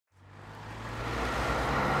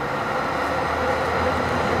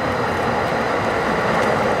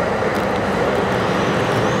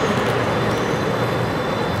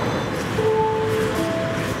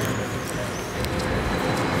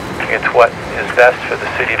is best for the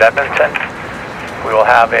city of Edmonton. We will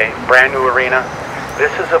have a brand new arena.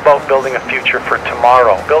 This is about building a future for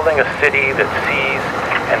tomorrow, building a city that sees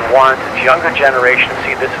and wants its younger generation to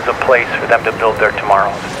see this is a place for them to build their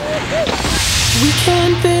tomorrows. We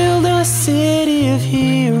can build a city of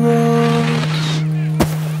heroes.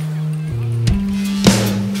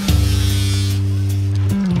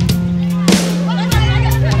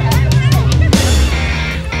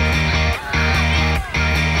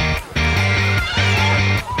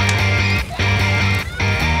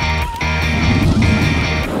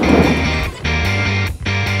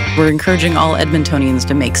 We're encouraging all Edmontonians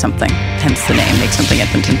to make something, hence the name, Make Something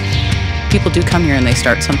Edmonton. People do come here and they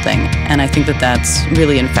start something, and I think that that's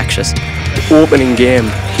really infectious. Opening game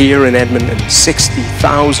here in Edmonton, 60,000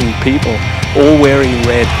 people, all wearing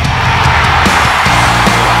red.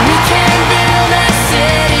 We can build a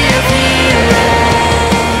city of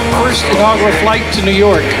heroes. First inaugural flight to New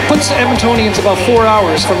York puts Edmontonians about 4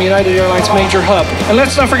 hours from United Airlines' major hub. And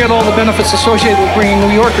let's not forget all the benefits associated with bringing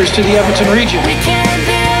New Yorkers to the Edmonton region. We can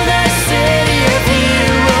build a city of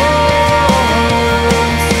heroes.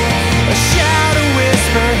 A shout, a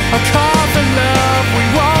whisper, a call for love. We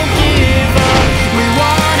won't give up. We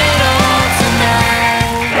want it all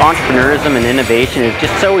tonight. Entrepreneurism and innovation is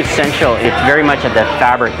just so essential. It's very much at the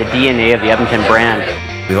fabric, the DNA of the Edmonton brand.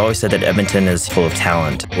 We've always said that Edmonton is full of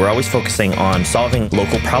talent. We're always focusing on solving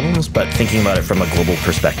local problems, but thinking about it from a global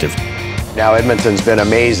perspective. Now Edmonton's been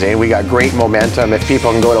amazing. We got great momentum. If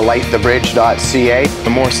people can go to lightthebridge.ca. The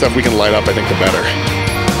more stuff we can light up, I think the better.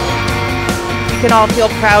 We can all feel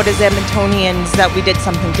proud as Edmontonians that we did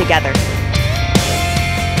something together.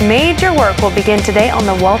 Major work will begin today on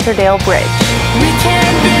the Walterdale Bridge. We can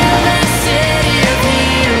build a city of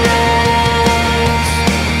heroes.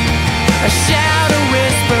 A shout, a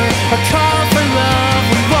whisper, a call for love.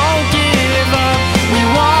 We won't give up. We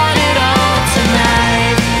want it all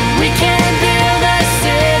tonight. We can build a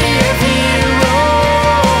city of heroes.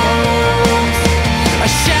 A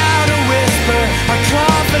shout, a whisper, a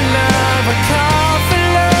call for love, a call for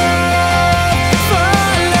love, for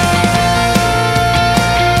love.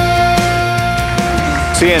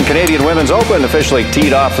 CN Canadian Women's Open officially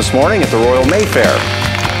teed off this morning at the Royal Mayfair.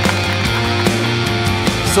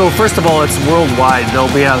 So first of all, it's worldwide. There'll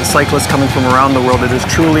be cyclists coming from around the world. It is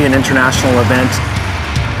truly an international event.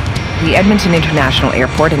 The Edmonton International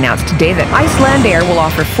Airport announced today that Icelandair will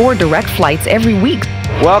offer 4 direct flights every week.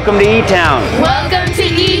 Welcome to E-Town. Welcome to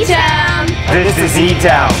E-Town. This is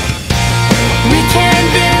E-Town. We can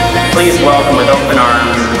build a Please welcome with open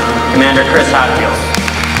arms, Commander Chris Hatfield.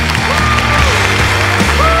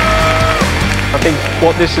 I think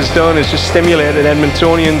what this has done is just stimulated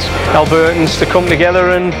Edmontonians, Albertans to come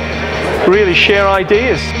together and really share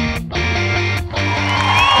ideas. It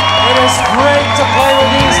is great to play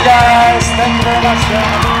with these guys. Thank you very much,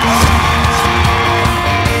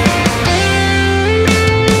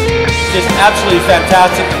 Just absolutely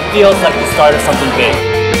fantastic. It feels like the start of something big.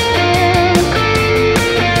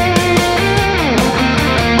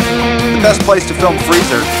 The best place to film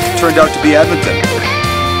Freezer turned out to be Edmonton.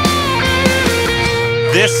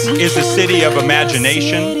 This is a city of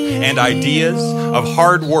imagination and ideas, of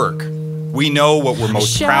hard work. We know what we're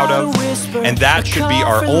most proud of, and that should be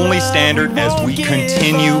our only standard as we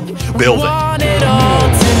continue building.